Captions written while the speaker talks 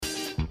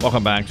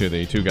Welcome back to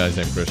the Two Guys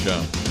Named Chris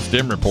show.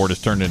 Stim Report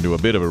has turned into a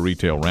bit of a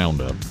retail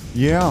roundup.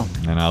 Yeah.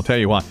 And I'll tell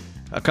you why.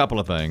 A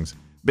couple of things.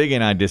 Biggie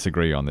and I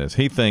disagree on this.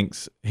 He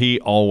thinks he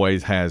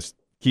always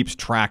keeps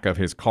track of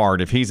his card.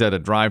 If he's at a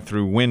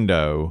drive-through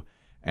window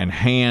and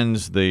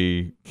hands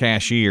the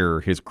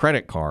cashier his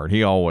credit card,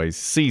 he always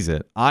sees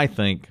it. I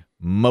think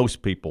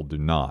most people do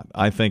not.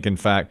 I think, in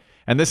fact,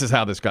 and this is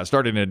how this got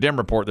started. In a Dim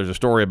Report, there's a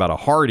story about a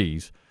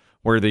Hardee's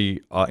where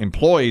the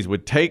employees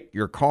would take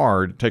your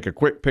card, take a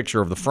quick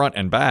picture of the front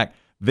and back,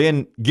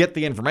 then get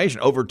the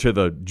information over to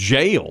the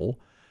jail,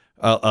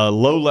 a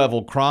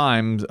low-level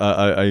crimes,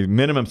 a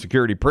minimum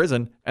security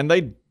prison, and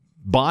they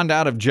bond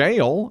out of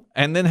jail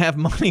and then have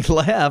money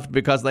left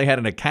because they had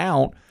an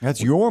account.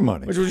 That's your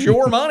money. Which was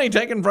your money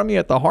taken from you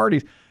at the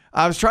Hardee's.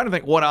 I was trying to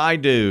think what I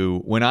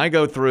do when I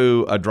go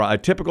through a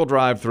typical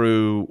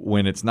drive-through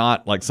when it's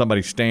not like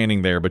somebody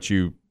standing there, but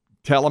you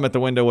tell them at the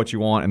window what you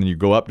want, and then you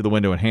go up to the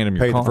window and hand them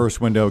your card. Pay the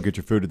first window, get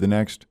your food at the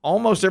next.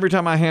 Almost every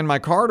time I hand my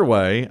card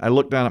away, I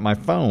look down at my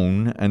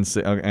phone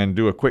and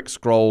do a quick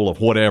scroll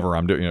of whatever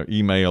I'm doing,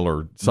 email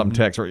or some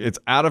text. Or it's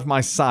out of my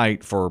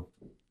sight for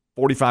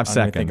 45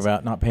 seconds. I think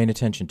about not paying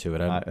attention to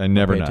it. I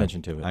never know.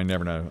 Attention to it. I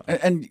never know.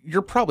 And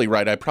you're probably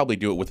right. I probably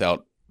do it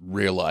without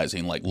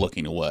realizing, like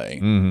looking away.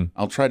 Mm-hmm.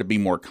 I'll try to be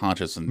more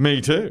conscious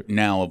Me too.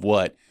 now of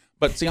what.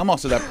 But see, I'm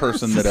also that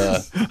person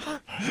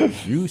that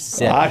You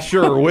said I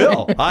sure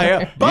will. I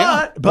am.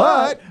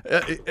 But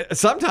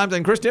sometimes,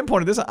 and Chris Dim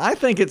pointed this out, I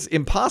think it's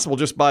impossible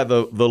just by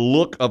the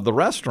look of the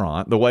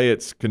restaurant, the way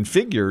it's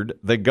configured.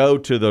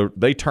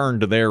 They turn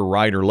to their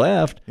right or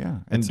left. Yeah.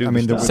 And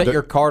do set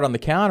your card on the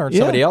counter and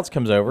somebody else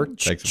comes over.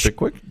 takes a bit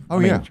quick. Oh,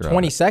 yeah.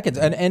 20 seconds.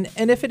 And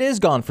if it is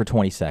gone for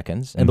 20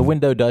 seconds and the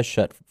window does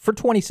shut for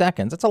 20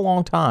 seconds, that's a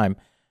long time.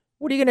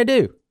 What are you going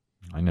to do?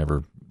 I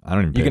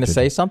don't even. You're going to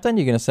say something?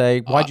 You're going to say,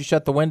 why'd you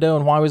shut the window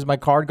and why was my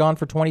card gone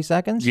for 20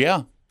 seconds?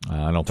 yeah.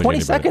 I don't think 20 anybody,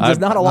 seconds is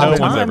not a long No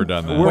time. one's ever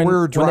done that. We're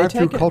When they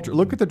drive-through take it. culture.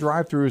 Look at the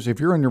drive-throughs. If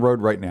you're on your road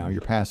right now,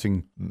 you're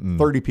passing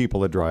 30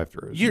 people at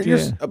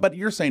drive-throughs. But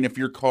you're saying if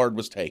your card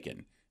was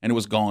taken and it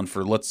was gone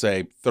for, let's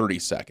say, 30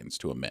 seconds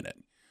to a minute,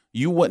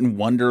 you wouldn't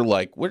wonder,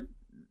 like, what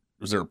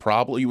was there a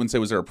problem? You wouldn't say,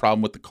 was there a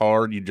problem with the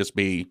card? You'd just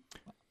be...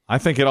 I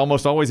think it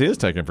almost always is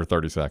taken for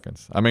 30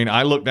 seconds. I mean,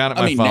 I look down at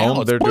my now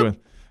phone. it's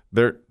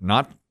They're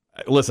not.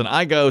 Listen,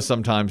 I go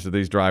sometimes to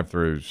these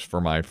drive-thrus for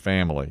my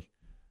family.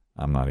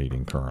 I'm not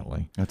eating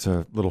currently. That's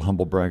a little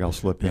humble brag I'll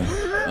slip in.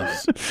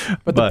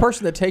 But the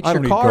person that takes I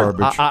your don't eat card,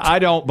 garbage. I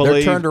don't they're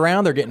believe. turned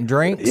around, they're getting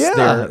drinks.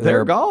 Yeah,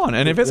 they're gone.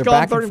 And if it's they're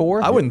gone back 30, and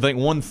forth, I wouldn't think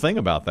one thing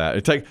about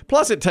that.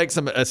 Plus, it takes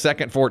them a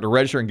second for it to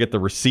register and get the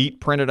receipt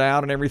printed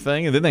out and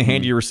everything, and then they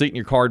hand you your receipt and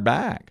your card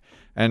back.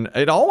 And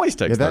it always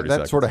takes 30 that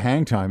seconds. sort of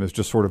hang time is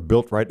just sort of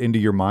built right into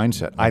your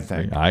mindset, I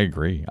think. I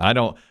agree.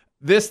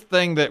 This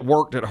thing that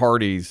worked at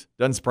Hardee's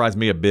doesn't surprise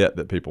me a bit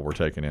that people were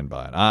taken in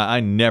by it. I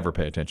never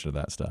pay attention to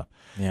that stuff.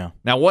 Yeah.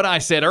 Now, what I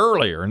said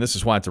earlier, and this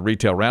is why it's a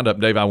retail roundup,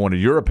 Dave, I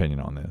wanted your opinion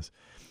on this.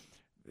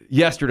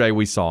 Yesterday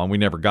we saw, and we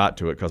never got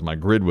to it because my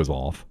grid was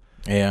off,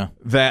 Yeah.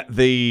 that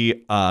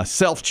the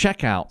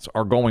self-checkouts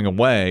are going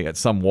away at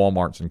some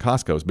Walmarts and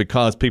Costco's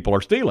because people are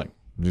stealing.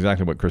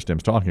 Exactly what Chris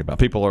Tim's talking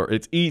about.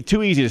 It's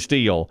too easy to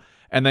steal,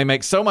 and they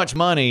make so much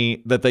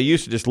money that they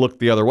used to just look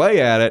the other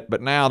way at it,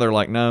 but now they're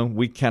like, no,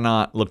 we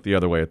cannot look the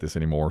other way at this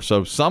anymore.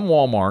 So some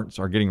Walmarts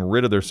are getting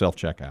rid of their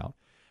self-checkout,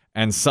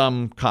 and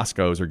some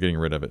Costco's are getting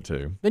rid of it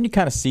too. Then you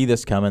kind of see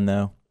this coming,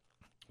 though.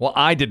 Well,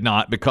 I did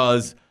not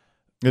because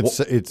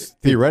It's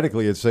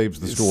theoretically it saves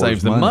the it stores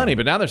saves them money,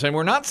 but now they're saying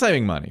we're not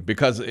saving money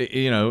because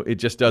it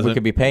just doesn't. We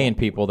could be paying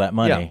people that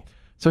money. Yeah.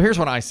 So here's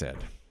what I said.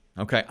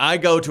 Okay, I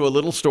go to a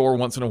little store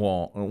once in a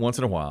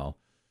while.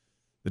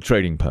 The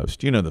Trading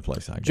Post. You know the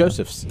place I go.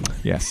 Joseph's.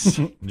 Yes.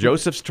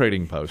 Joseph's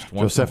Trading Post.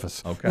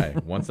 Josephus. Okay.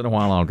 Once in a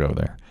while I'll go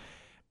there.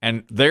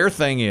 And their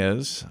thing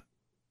is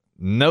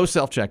no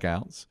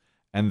self-checkouts,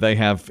 and they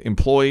have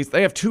employees.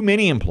 They have too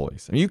many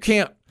employees. I mean, you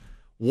can't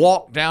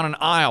walk down an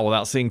aisle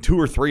without seeing 2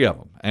 or 3 of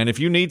them. And if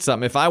you need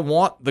something, if I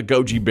want the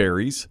goji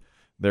berries,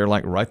 they're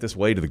like, right this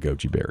way to the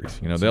goji berries.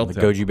 They'll The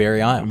goji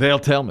berry aisle. They'll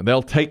tell me.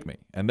 They'll take me.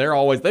 And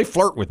they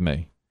flirt with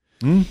me.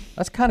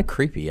 That's kind of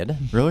creepy, isn't it?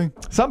 Really?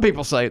 Some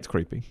people say it's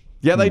creepy.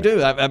 Yeah, they do.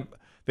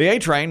 The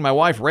A-Train, my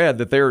wife read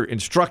that they're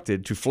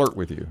instructed to flirt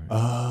with you.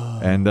 Oh.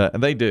 And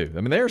they do.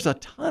 I mean, there's a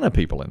ton of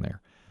people in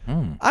there.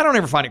 I don't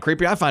ever find it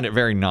creepy. I find it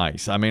very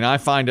nice. I mean, I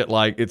find it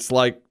it's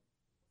like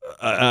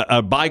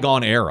a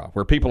bygone era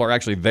where people are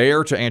actually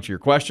there to answer your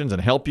questions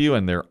and help you,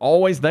 and they're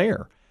always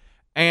there.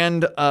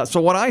 And so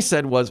what I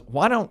said was,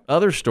 why don't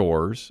other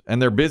stores, and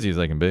they're busy as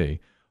they can be,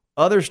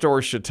 other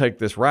stores should take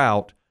this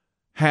route,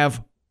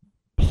 have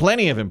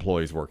plenty of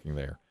employees working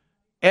there.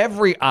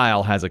 Every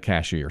aisle has a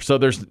cashier, so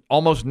there's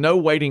almost no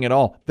waiting at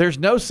all. There's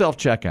no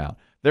self-checkout.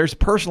 There's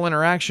personal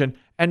interaction,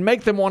 and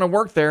make them want to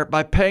work there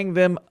by paying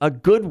them a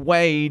good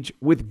wage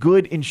with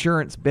good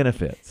insurance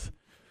benefits.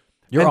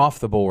 You're off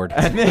the board.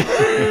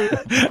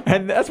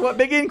 And that's what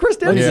Biggie and Chris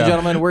did. Ladies and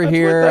gentlemen, we're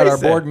here what at they our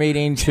said. board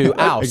meeting to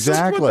oust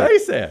Exactly. That's what they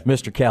said.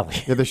 Mr. Kelly.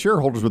 Yeah, the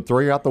shareholders would throw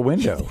you out the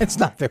window. It's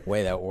not the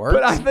way that works.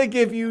 But I think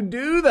if you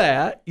do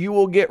that, you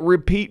will get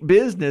repeat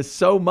business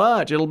so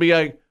much. It'll be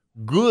a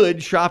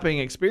good shopping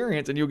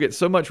experience, and you'll get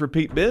so much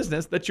repeat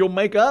business that you'll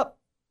make up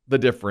the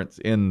difference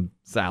in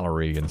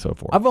salary and so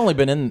forth. I've only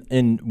been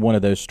in one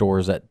of those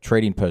stores at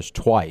Trading Post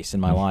twice in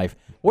my life.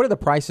 What are the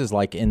prices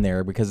like in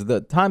there? Because the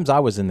times I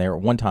was in there,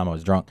 one time I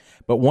was drunk,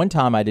 but one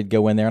time I did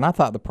go in there and I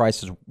thought the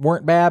prices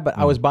weren't bad, but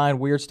I was buying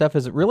weird stuff.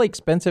 Is it really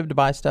expensive to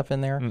buy stuff in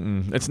there?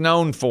 It's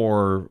known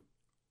for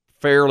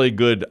fairly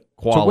good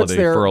quality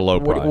for a low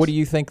price. What do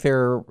you think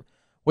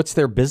what's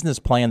their business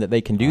plan that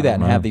they can do that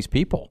and have these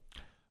people?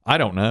 I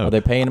don't know. Are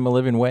they paying them a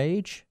living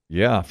wage?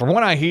 Yeah, from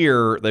what I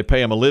hear, they pay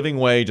them a living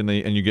wage, and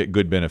you get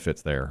good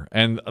benefits there.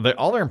 And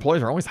all their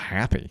employees are always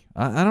happy.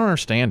 I don't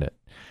understand it.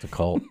 It's a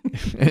cult.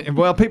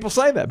 Well, people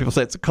say that. People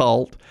say it's a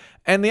cult.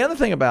 And the other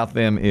thing about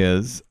them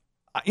is,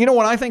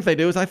 what I think they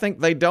do is I think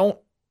they don't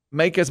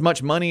make as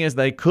much money as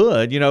they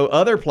could.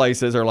 Other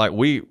places are like,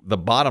 the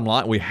bottom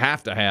line, we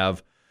have to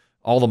have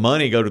all the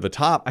money go to the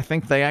top. I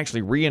think they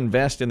actually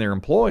reinvest in their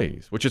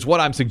employees, which is what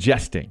I'm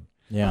suggesting.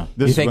 Yeah.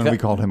 This is when we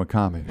called him a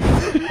commie.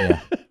 Yeah.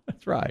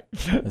 That's right.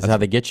 That's how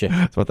they get you.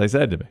 That's what they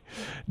said to me.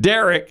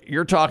 Derek,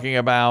 you're talking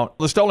about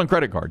the stolen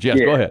credit cards. Yes,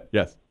 go ahead.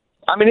 Yes.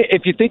 I mean,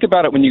 if you think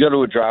about it, when you go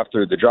to a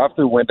drive-through, the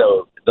drive-through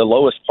window, the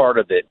lowest part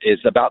of it is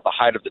about the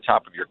height of the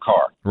top of your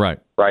car. Right.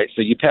 Right.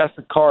 So you pass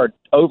the card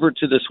over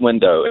to this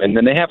window, and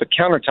then they have a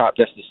countertop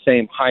that's the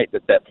same height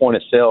that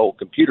point-of-sale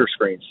computer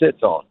screen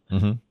sits on.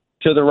 Mm-hmm.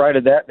 To the right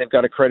of that, they've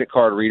got a credit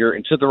card reader,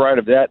 and to the right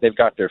of that, they've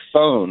got their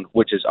phone,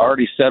 which is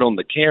already set on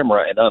the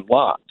camera and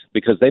unlocked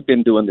because they've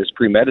been doing this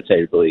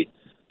premeditatedly.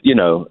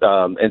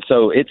 And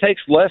so it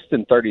takes less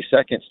than 30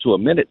 seconds to a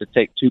minute to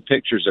take 2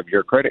 pictures of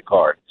your credit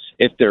card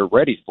if they're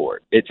ready for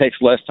it. It takes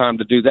less time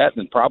to do that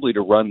than probably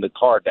to run the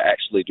card to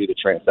actually do the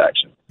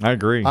transaction. I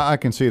agree. I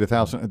can see it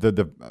 1,000.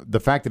 The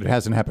fact that it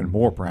hasn't happened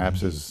more,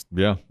 perhaps, is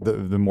the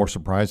more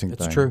surprising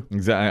thing. It's true.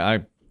 Exactly.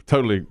 I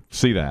totally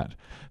see that.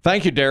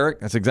 Thank you,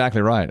 Derek. That's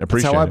exactly right.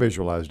 Appreciate it. That's how I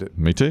visualized it.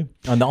 Me too.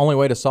 And the only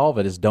way to solve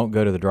it is don't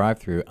go to the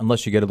drive-through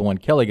unless you go to the one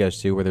Kelly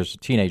goes to where there's a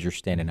teenager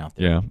standing out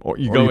there. Yeah. Or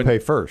you pay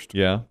first.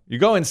 Yeah. You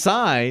go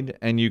inside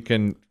and you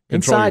can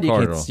control Inside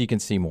your card. you can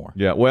see more.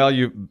 Yeah. Well,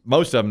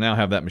 most of them now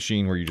have that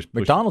machine where you just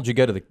push McDonald's,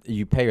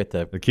 you pay at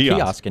the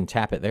kiosk and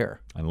tap it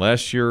there.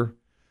 Unless you're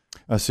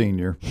a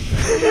senior.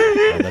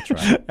 Oh, that's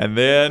right. And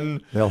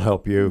then they'll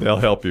help you.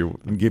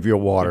 And give you a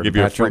water. Give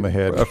you pat you on the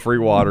head. A free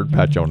water.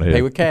 Pat you on the head.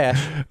 Pay with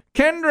cash.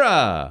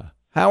 Kendra,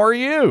 how are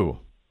you?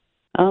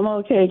 I'm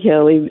okay,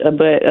 Kelly,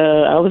 but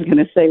I was going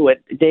to say what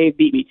Dave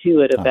beat me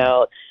to it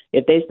about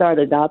if they start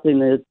adopting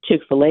the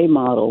Chick-fil-A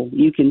model,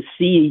 you can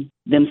see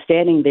them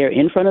standing there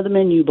in front of the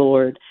menu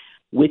board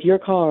with your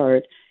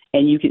card,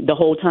 and the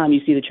whole time you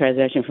see the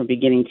transaction from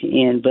beginning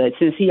to end. But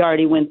since he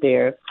already went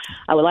there,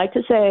 I would like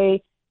to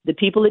say the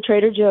people at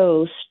Trader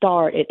Joe's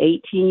start at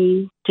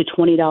 $18 to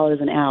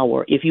 $20 an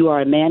hour. If you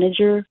are a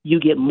manager, you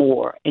get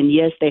more. And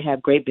yes, they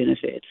have great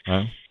benefits.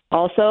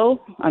 Also,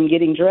 I'm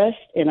getting dressed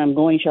and I'm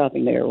going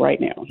shopping there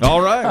right now.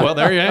 All right. Well,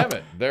 there you have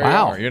it. There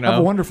Wow. you are. Have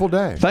a wonderful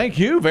day. Thank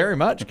you very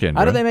much, Kendra.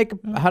 How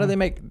do they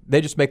make?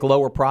 They just make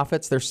lower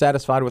profits. They're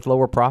satisfied with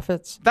lower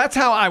profits. That's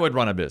how I would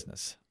run a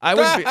business. I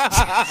would be.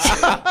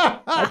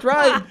 That's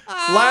right.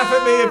 Laugh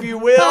at me if you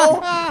will.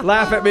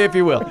 Laugh at me if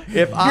you will.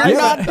 If You're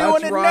not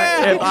doing it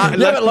now.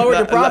 You haven't lowered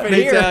your profit Let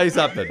here. me tell you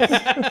something.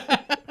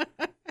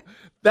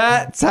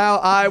 That's how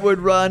I would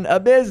run a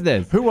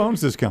business. Who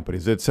owns this company?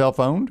 Is it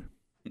self-owned?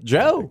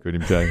 Joe.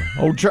 Couldn't even tell you.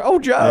 Oh, Joe.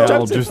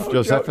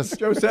 Josephus.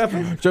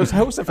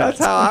 Josephus. That's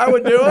how I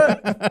would do it.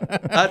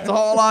 That's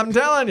all I'm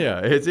telling you.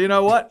 It's, you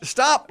know what?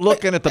 Stop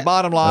looking at the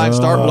bottom line.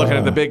 Start looking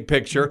at the big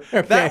picture.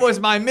 That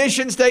was my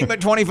mission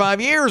statement 25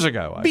 years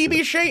ago.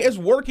 BB Shea is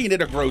working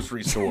at a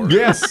grocery store.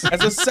 Yes.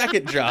 As a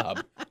second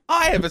job.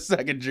 I have a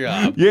second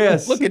job.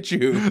 Yes. Look at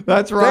you.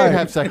 That's right. Dave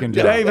has second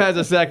job. Dave has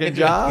a second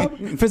job.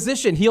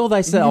 Physician, heal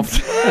thyself.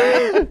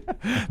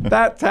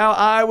 That's how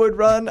I would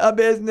run a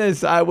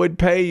business. I would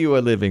pay you a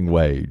living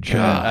wage.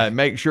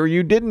 Make sure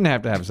you didn't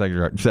have to have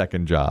a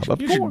second job.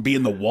 Of You course. should be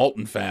in the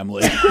Walton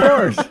family. Of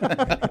course.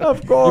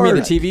 Of course. You mean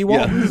the TV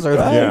Waltons or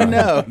the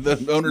No,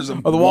 the owners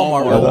of the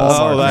Walmart.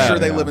 Oh, I'm that, sure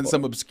they yeah. live in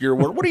some obscure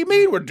world. What do you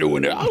mean we're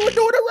doing it? Oh, we're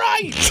doing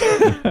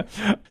it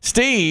right.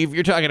 Steve,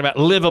 you're talking about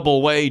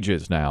livable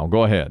wages now.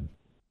 Go ahead.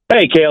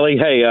 Hey, Kelly.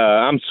 Hey,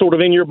 I'm sort of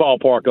in your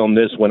ballpark on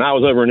this one. I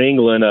was over in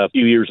England a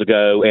few years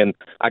ago, and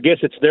I guess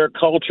it's their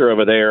culture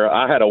over there.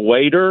 I had a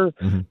waiter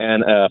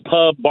and a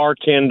pub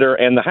bartender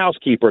and the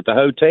housekeeper at the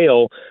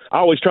hotel. I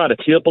always try to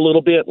tip a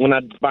little bit when I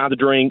buy the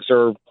drinks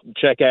or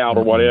check out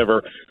or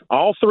whatever.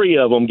 All three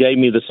of them gave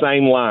me the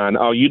same line.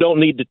 Oh, you don't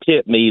need to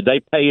tip me. They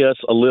pay us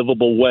a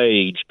livable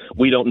wage.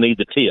 We don't need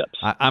the tips.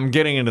 I'm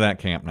getting into that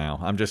camp now.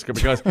 I'm just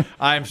because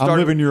I'm starting.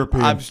 living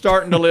European. I'm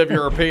starting to live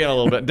European a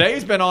little bit.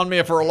 Dave's been on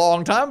me for a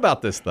long time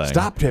about this thing.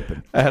 Stop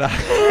tipping. And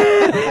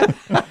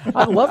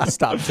I'd love to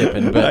stop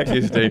tipping, but Thank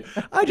you,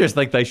 Steve. I just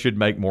think they should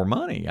make more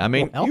money. I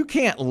mean, you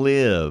can't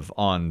live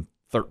on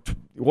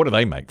what do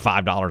they make?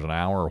 $5 an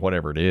hour or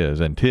whatever it is,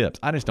 and tips.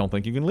 I just don't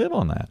think you can live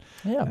on that.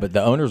 yeah, but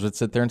the owners would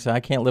sit there and say, I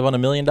can't live on $1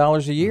 million a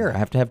year. I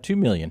have to have $2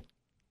 million.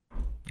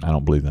 I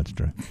don't believe that's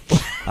true.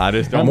 I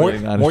just don't. More-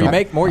 believe, I just more you don't-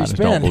 make, more you I just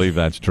spend. don't believe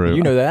that's true.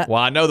 You know that.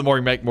 Well, I know the more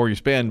you make, more you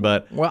spend.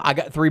 But Well, I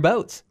got 3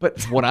 boats.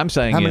 what I'm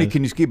saying How is, many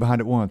can you ski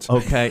behind at once?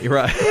 okay, you're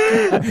right.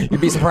 You'd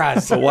be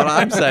surprised. But what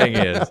I'm saying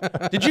is,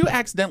 Did you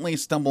accidentally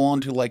stumble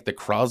onto like the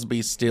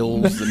Crosby,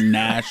 Stills, and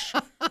Nash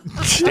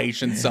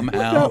station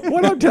somehow?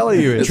 what I'm telling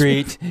you is,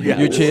 Treat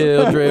your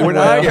children when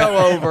well. I go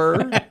over,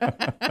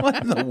 What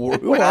in the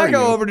world? when I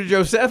go over to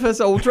Josephus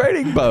Old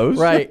Trading Post,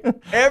 Right.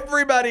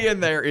 everybody in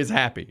there is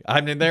happy.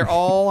 I mean, they're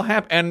all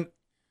happy, and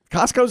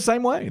Costco's the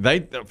same way.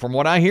 They, from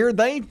what I hear,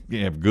 they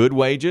have good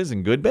wages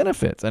and good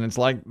benefits, and it's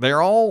like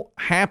they're all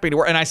happy to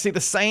work. And I see the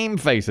same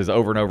faces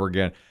over and over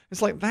again.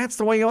 It's like that's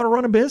the way you ought to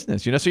run a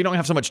business, so you don't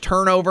have so much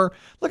turnover.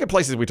 Look at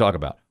places we talk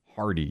about,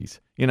 Hardee's.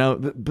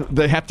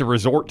 They have to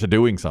resort to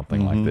doing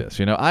something like this.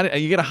 You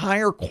get a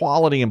higher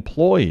quality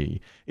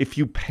employee if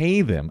you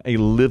pay them a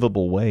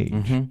livable wage.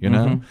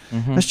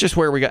 That's just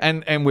where we go.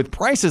 And with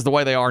prices the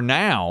way they are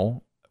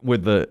now,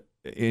 with the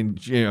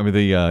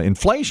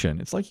inflation,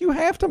 it's like you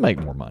have to make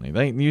more money.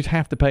 You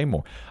have to pay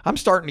more. I'm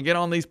starting to get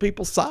on these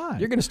people's side.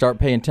 You're going to start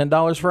paying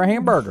 $10 for a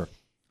hamburger.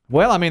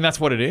 Well, I mean, that's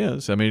what it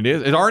is. I mean,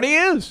 it already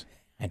is.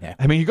 I know.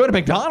 I mean, you go to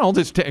McDonald's,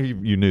 it's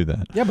you knew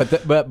that. Yeah,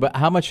 but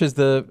how much is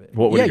the?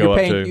 What would yeah, it go you're up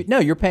paying, to? No,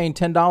 you're paying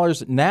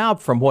 $10 now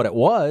from what it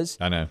was.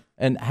 I know.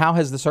 And how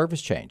has the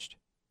service changed?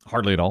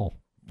 Hardly at all.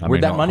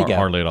 Where'd that money go?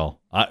 Hardly at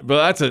all.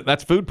 But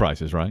that's food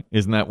prices, right?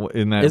 Isn't that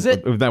Is it?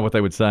 Isn't that what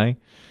they would say?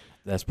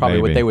 That's probably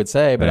Maybe. what they would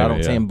say, but I Maybe,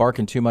 don't see them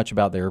barking too much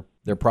about their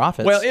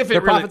profits. Well, if it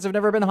their really- profits have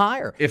never been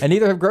higher, if- and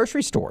neither have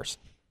grocery stores.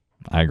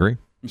 I agree.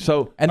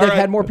 So, And they've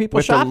had more people we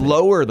have to shopping.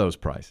 lower those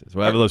prices,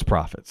 whatever those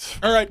profits.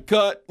 All right,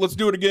 cut. Let's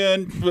do it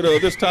again, but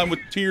this time with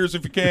tears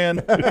if you can.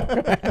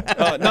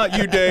 Not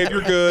you, Dave.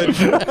 You're good.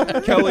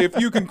 Kelly, if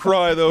you can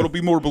cry, though, it'll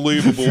be more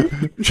believable.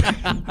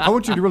 I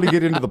want you to really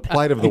get into the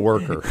plight of the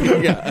worker.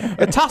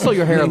 Tousle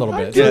your hair a little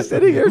bit. just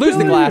sitting here Lose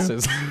the telling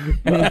glasses.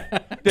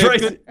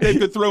 Dave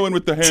could throw in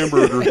with the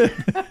hamburger.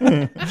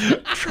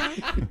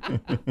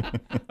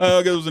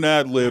 That was an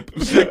ad lib.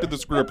 Stick to the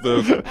script,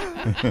 though.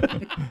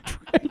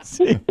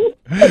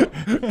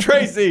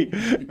 Tracy,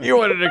 you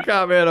wanted to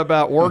comment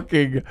about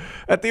working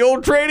at the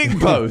Old Trading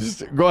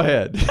Post. Go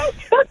ahead.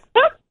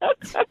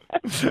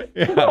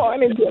 Good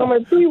morning,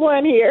 gentlemen.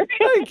 3-1 here.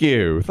 Thank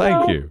you.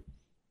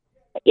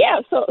 Yeah,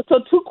 so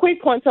 2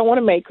 quick points I want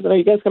to make because I know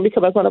you guys are going to be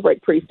coming up on a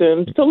break pretty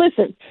soon. So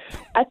listen,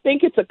 I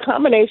think it's a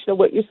combination of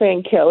what you're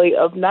saying, Kelly,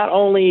 of not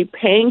only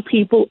paying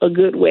people a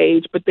good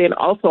wage, but then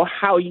also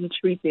how you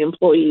treat the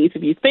employees.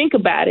 If you think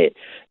about it,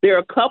 there are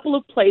a couple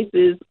of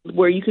places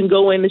where you can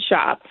go in the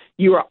shop.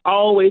 You are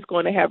always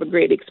going to have a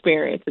great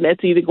experience, and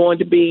that's either going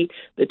to be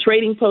the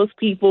Trading Post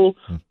people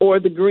or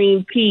the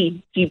Green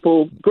Pea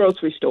people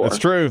grocery store. That's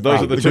true.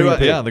 Those are the two. Green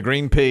Pea. Yeah, the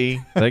Green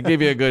Pea. They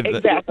give you a good.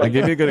 Exactly. They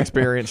give you a good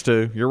experience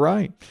too. You're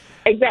right.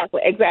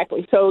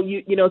 Exactly. So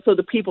so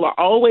the people are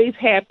always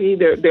happy.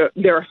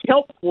 They're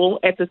helpful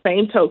at the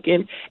same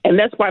token, and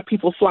that's why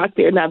people flock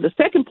there. Now, the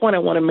second point I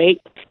want to make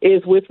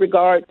is with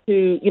regard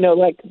to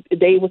like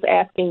Dave was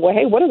asking, well,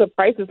 hey, what are the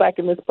prices like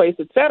in this place,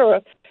 et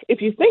cetera?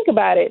 If you think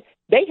about it,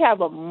 they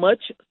have a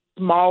much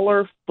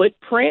smaller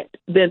footprint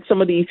than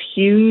some of these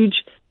huge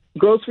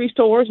grocery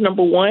stores,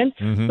 number one.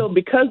 So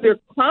because they're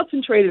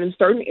concentrated in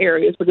certain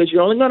areas, because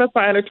you're only going to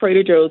find a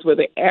Trader Joe's where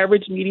the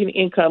average median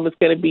income is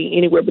going to be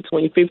anywhere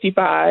between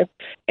 55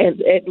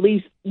 and at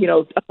least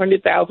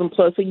 100,000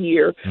 plus a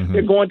year.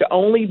 They're going to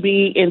only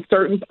be in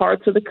certain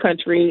parts of the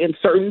country, in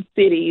certain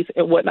cities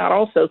and whatnot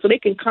also. So they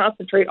can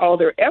concentrate all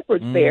their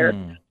efforts there.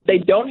 They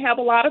don't have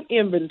a lot of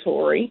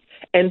inventory.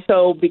 And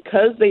so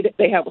because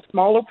they have a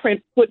smaller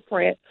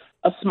footprint,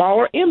 a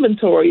smaller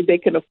inventory, they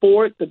can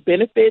afford the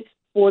benefits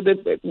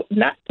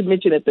not to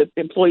mention that the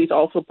employees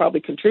also probably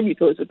contribute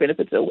towards the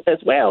benefits as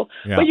well.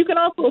 Yeah. But you can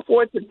also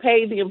afford to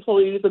pay the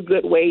employees a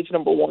good wage,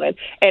 number one.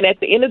 And at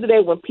the end of the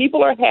day, when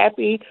people are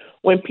happy,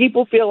 when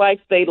people feel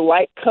like they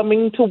like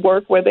coming to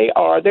work where they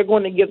are, they're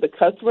going to give the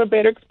customer a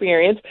better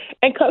experience,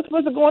 and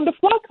customers are going to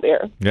flock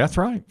there. Yeah, that's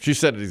right. She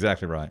said it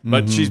exactly right.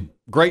 But she's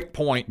great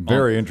point.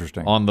 Very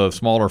interesting. On the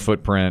smaller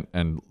footprint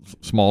and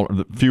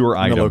fewer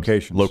items.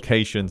 The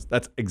locations.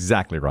 That's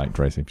exactly right,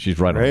 Tracy. She's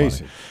right on Crazy.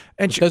 the money.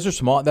 And Those are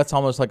small. That's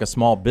almost like a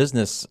small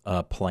business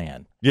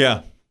plan.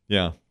 yeah,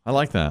 I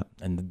like that.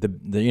 And the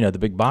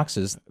big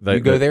boxes, you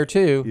go there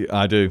too.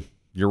 I do.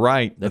 You're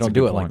right. They That's don't a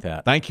do good it like point.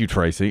 that. Thank you,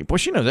 Tracy. Boy,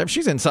 she knows that.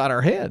 She's inside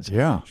our heads.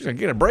 Yeah. She's going to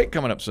get a break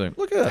coming up soon.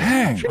 Look at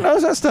that. She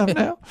knows that stuff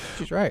now.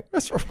 She's right.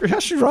 Yeah,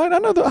 she's right. I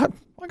know that.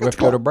 We have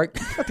to go to break.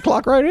 Got the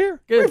clock right here.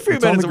 Good. A few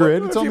It's on minutes the grid.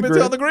 away. It's A on few the minutes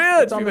grid. on the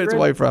grid. It's A on few the minutes grid.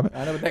 away from it.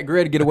 I know, but that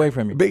grid, get away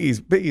from you.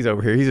 Biggie's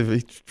over here.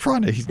 He's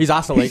trying to. He's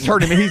oscillating. He's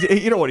hurting me.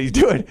 You know what he's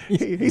doing?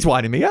 He's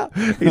winding me up.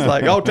 He's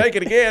like, "Oh, take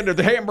it again to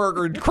the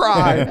hamburger and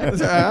cry."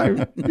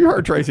 You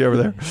heard Tracy over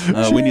there.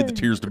 We need the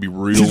tears to be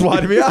real. He's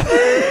winding me up.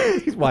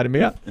 He's winding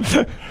me up.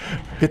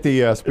 Get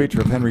the speech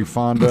of Henry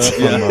Fonda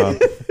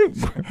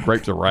from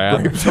Grapes of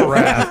Wrath.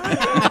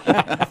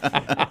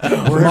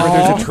 Wherever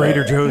there's a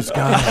Trader Joe's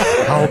guy,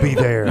 I'll be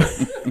there.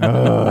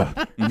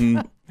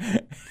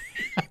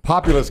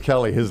 Populous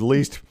Kelly, his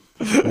least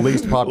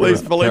popular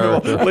Least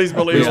believable. character. Least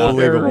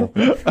believable.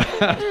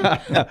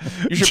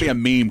 You should be a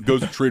meme.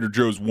 Goes to Trader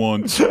Joe's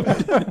once.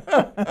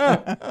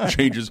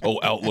 Changes whole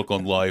outlook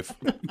on life.